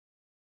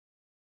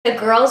The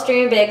Girls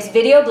Dream Big's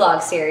video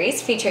blog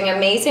series featuring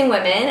amazing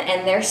women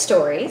and their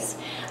stories.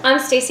 I'm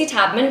Stacy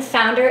Taubman,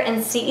 founder and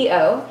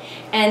CEO,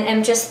 and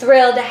I'm just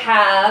thrilled to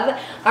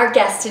have our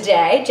guest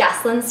today,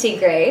 Jocelyn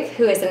Seagrave,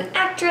 who is an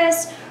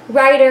actress,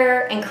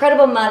 writer,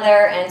 incredible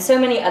mother, and so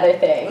many other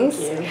things.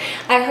 Thank you.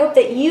 I hope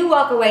that you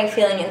walk away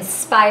feeling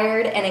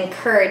inspired and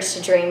encouraged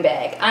to dream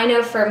big. I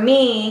know for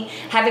me,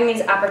 having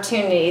these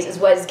opportunities is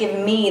what has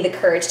given me the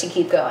courage to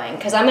keep going.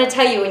 Because I'm going to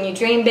tell you, when you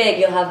dream big,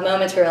 you'll have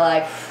moments where you're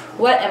like,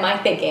 what am I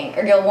thinking?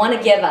 Or you'll want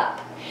to give up.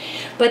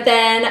 But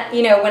then,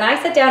 you know, when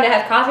I sat down to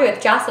have coffee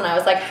with Jocelyn, I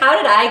was like, how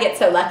did I get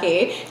so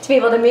lucky to be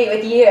able to meet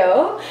with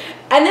you?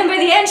 And then by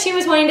the end, she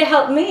was wanting to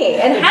help me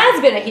and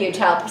has been a huge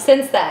help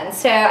since then.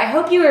 So I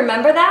hope you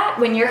remember that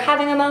when you're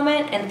having a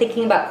moment and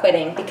thinking about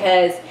quitting,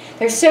 because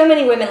there's so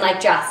many women like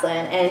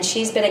Jocelyn, and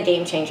she's been a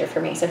game changer for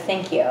me. So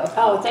thank you.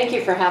 Oh, thank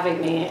you for having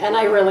me. And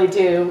I really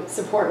do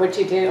support what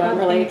you do. I'm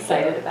really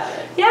excited about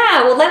it.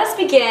 Yeah, well, let us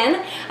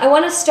begin. I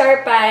want to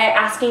start by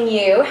asking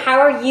you, how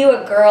are you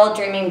a girl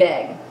dreaming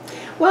big?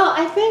 Well,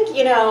 I think,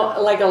 you know,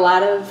 like a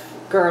lot of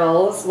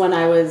girls, when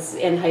I was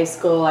in high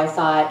school, I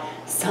thought,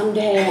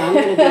 someday I'm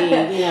going to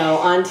be, you know,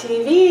 on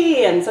TV,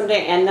 and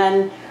someday, and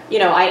then, you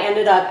know, I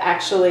ended up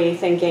actually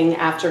thinking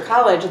after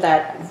college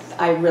that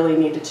I really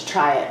needed to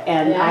try it.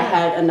 And I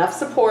had enough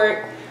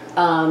support,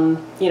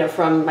 you know,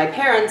 from my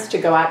parents to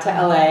go out to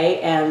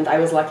LA, and I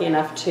was lucky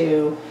enough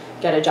to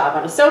get a job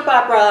on a soap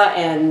opera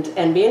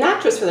and be an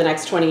actress for the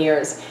next 20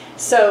 years.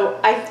 So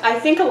I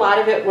think a lot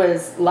of it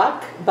was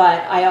luck,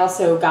 but I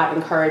also got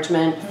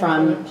encouragement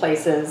from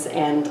places,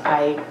 and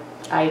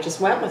I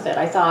just went with it.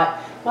 I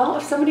thought, well,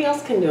 if somebody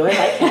else can do it,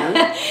 I can.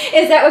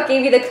 Is that what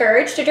gave you the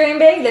courage to dream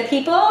big? The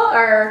people?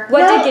 Or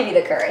what did give you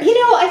the courage? You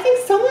know, I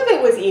think some of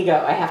it was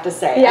ego, I have to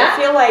say. Yeah?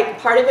 I feel like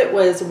part of it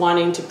was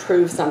wanting to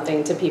prove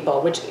something to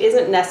people, which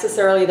isn't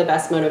necessarily the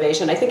best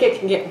motivation. I think it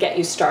can get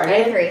you started. I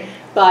agree.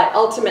 But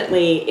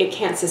ultimately, it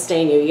can't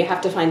sustain you. You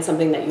have to find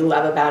something that you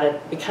love about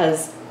it,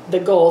 because the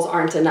goals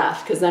aren't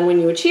enough. Because then when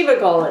you achieve a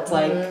goal, it's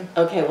like,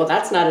 okay, well,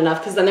 that's not enough,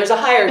 because then there's a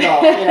higher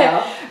goal, you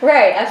know?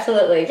 Right,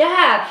 absolutely.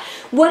 Yeah.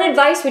 What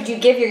advice would you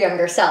give your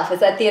younger self? Is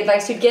that the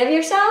advice you'd give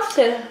yourself?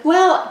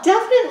 Well,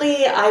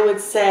 definitely I would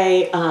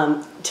say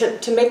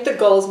to make the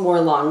goals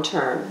more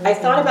long-term. I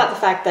thought about the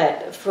fact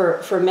that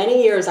for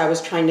many years I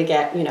was trying to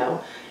get, you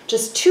know,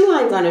 just 2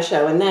 lines on a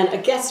show, and then a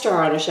guest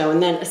star on a show,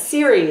 and then a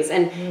series.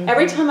 And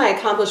every time I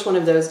accomplished one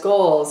of those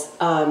goals,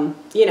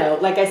 you know,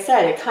 like I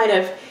said, it kind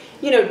of,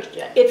 you know,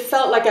 it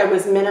felt like I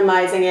was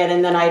minimizing it,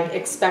 and then I'd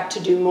expect to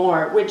do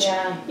more, which,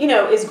 you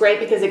know, is great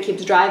because it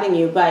keeps driving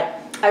you. But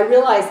I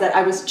realized that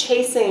I was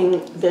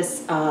chasing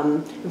this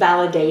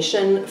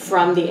validation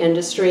from the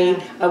industry.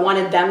 I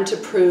wanted them to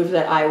prove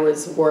that I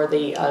was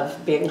worthy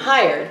of being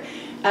hired,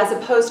 as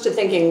opposed to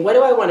thinking, what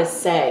do I want to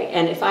say?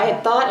 And if I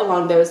had thought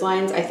along those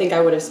lines, I think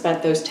I would have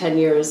spent those 10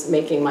 years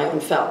making my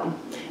own film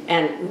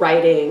and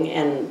writing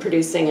and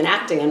producing and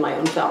acting in my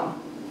own film.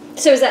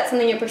 so is that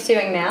something you're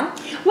pursuing now?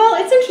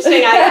 Well, it's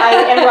interesting. I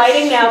am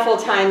writing now full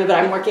time, but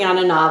I'm working on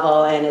a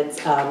novel, and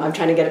it's I'm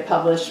trying to get it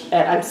published.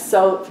 And I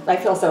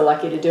feel so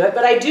lucky to do it.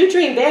 But I do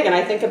dream big, and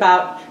I think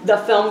about the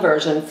film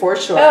version for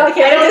sure. Oh,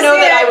 okay. I don't know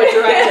that I would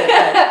direct it.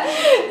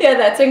 But. Yeah,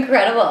 that's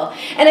incredible.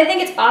 And I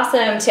think it's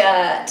awesome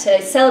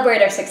to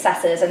celebrate our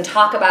successes and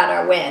talk about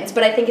our wins.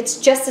 But I think it's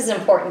just as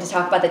important to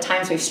talk about the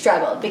times we've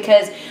struggled,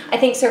 because I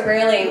think so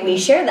rarely we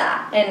share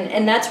that,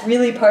 and that's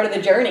really part of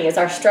the journey, is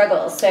our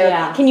struggles. So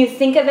can you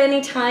think of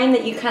any time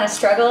that you kind of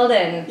struggled?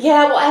 And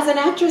yeah, well, as an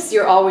actress,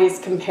 you're always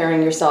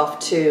comparing yourself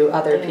to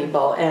other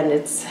people, and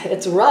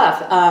it's rough.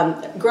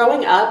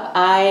 Growing up,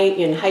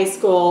 in high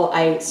school,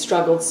 I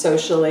struggled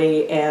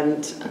socially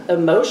and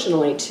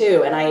emotionally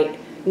too, and I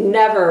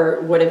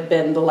never would have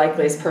been the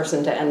likeliest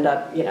person to end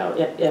up, you know,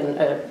 in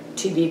a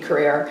TV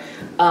career,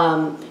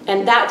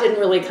 and that didn't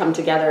really come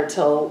together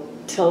till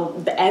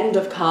the end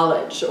of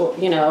college, or,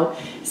 you know.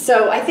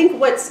 So I think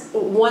what's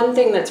one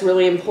thing that's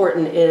really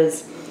important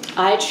is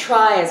I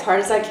try as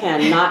hard as I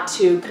can not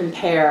to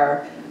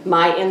compare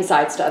my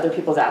insides to other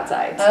people's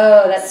outsides.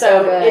 Oh, that's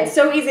so good. It's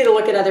so easy to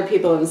look at other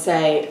people and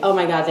say, oh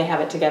my God, they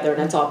have it together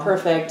and it's all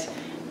perfect.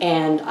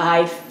 And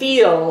I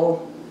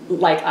feel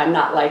like I'm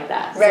not like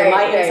that. Right, so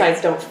my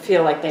insides don't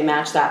feel like they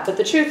match that. But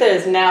the truth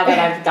is, now that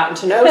I've gotten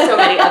to know so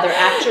many other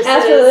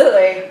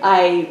actresses,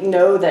 I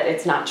know that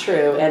it's not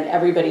true, and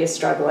everybody is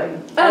struggling.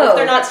 And if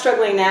they're not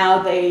struggling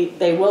now,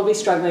 they will be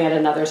struggling at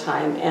another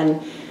time.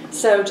 And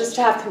so just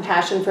to have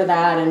compassion for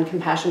that, and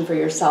compassion for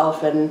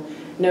yourself, and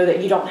know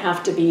that you don't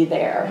have to be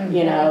there,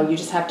 you know, you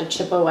just have to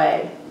chip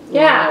away.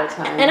 Yeah,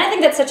 and I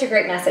think that's such a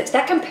great message.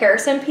 That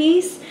comparison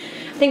piece,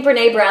 I think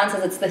Brene Brown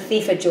says it's the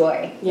thief of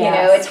joy. Yes. You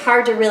know, it's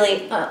hard to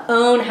really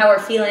own how we're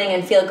feeling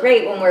and feel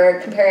great when we're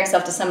comparing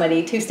ourselves to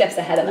somebody 2 steps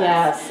ahead of us.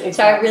 Yes, exactly.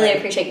 So I really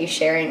appreciate you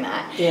sharing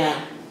that.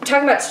 Yeah.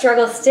 Talking about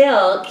struggle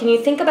still, can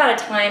you think about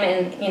a time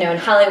in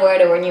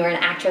Hollywood, or when you were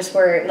an actress,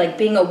 where like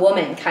being a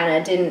woman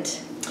kind of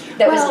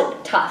was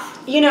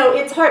tough? You know,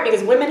 it's hard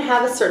because women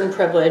have a certain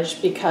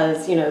privilege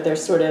because, you know, they're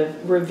sort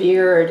of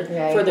revered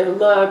for their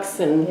looks,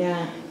 and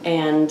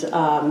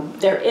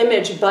their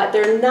image, but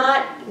they're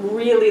not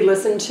really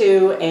listened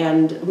to.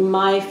 And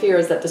my fear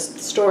is that the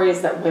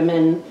stories that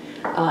women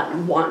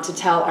want to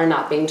tell are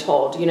not being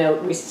told. You know,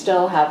 we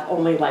still have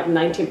only like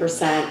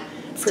 19%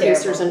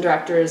 producers and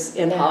directors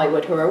in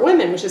Hollywood who are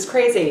women, which is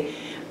crazy.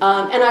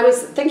 And I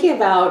was thinking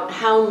about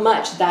how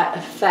much that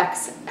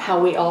affects how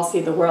we all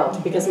see the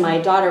world, because my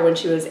daughter, when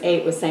she was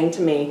 8, was saying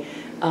to me,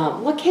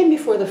 what came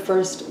before the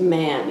first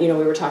man? You know,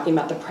 we were talking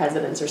about the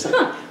presidents or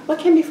something. What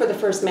came before the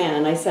first man?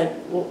 And I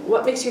said, well,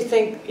 what makes you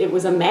think it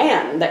was a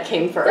man that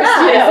came first?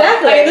 Yeah, you know?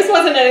 exactly. I mean, this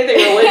wasn't anything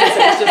religious.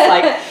 It was just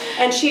like,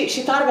 and she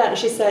thought about it and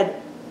she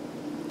said,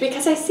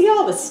 because I see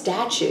all the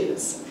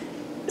statues.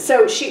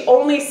 So she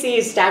only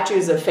sees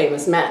statues of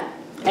famous men.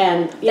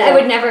 And I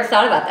would never have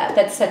thought about that.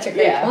 That's such a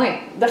great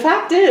point. The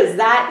fact is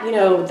that, you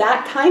know,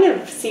 that kind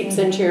of seeps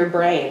into your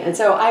brain. And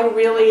so I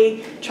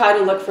really try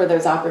to look for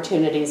those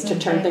opportunities to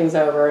turn things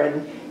over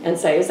and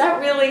say, is that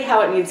really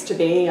how it needs to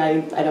be? I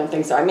don't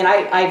think so. I mean,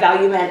 I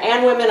value men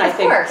and women. I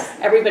think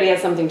everybody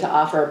has something to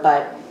offer,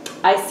 but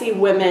I see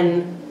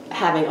women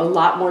having a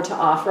lot more to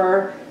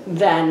offer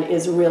than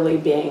is really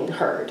being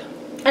heard.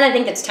 And I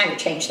think it's time to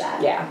change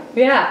that. Yeah.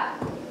 Yeah.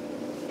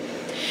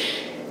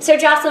 So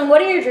Jocelyn,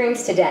 what are your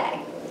dreams today?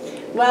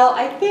 Well,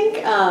 I think,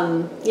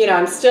 you know,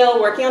 I'm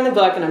still working on the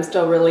book and I'm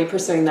still really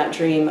pursuing that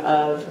dream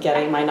of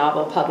getting my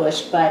novel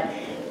published. But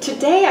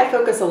today I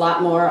focus a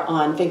lot more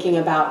on thinking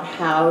about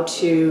how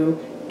to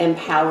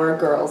empower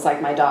girls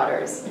like my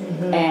daughters.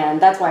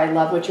 And that's why I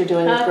love what you're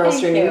doing with Girls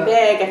Dreaming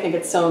Big. I think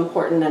it's so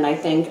important, and I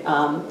think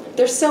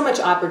there's so much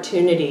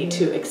opportunity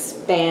to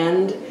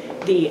expand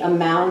the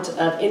amount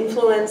of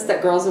influence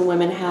that girls and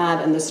women have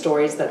and the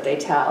stories that they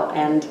tell.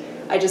 And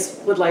I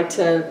just would like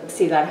to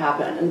see that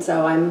happen. And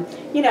so I'm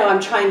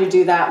trying to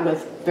do that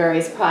with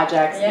various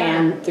projects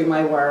and through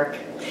my work.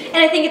 And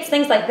I think it's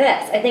things like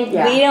this. I think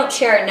we don't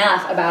share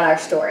enough about our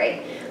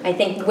story. I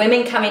think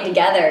women coming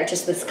together,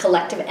 just this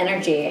collective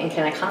energy, and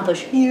can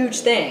accomplish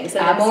huge things.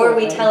 And the more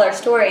we tell our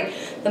story,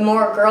 the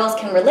more girls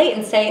can relate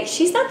and say,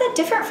 she's not that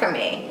different from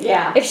me.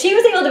 Yeah. If she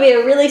was able to be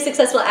a really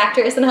successful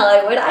actress in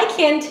Hollywood, I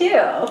can too.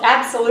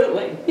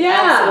 Absolutely.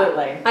 Yeah.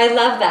 Absolutely. I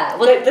love that.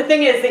 Well, the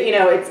thing is that, you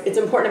know, it's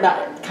important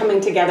about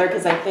coming together,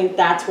 because I think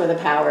that's where the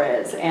power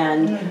is.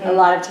 And a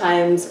lot of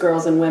times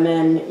girls and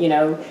women, you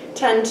know,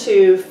 tend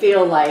to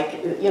feel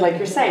like, you know, like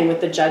you're saying,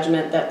 with the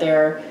judgment that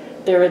they're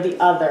the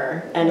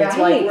other, and it's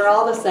like we're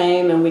all the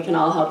same and we can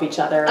all help each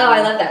other. Oh,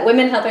 I love that.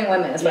 Women helping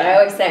women is what I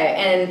always say.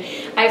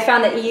 And I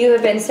found that you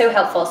have been so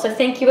helpful. So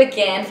thank you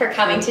again for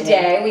coming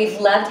today. We've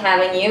loved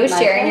having you,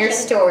 sharing your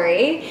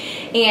story.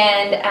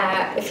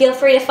 And feel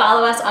free to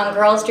follow us on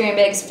Girls Dream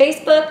Big's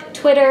Facebook,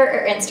 Twitter,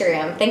 or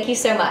Instagram. Thank you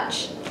so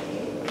much.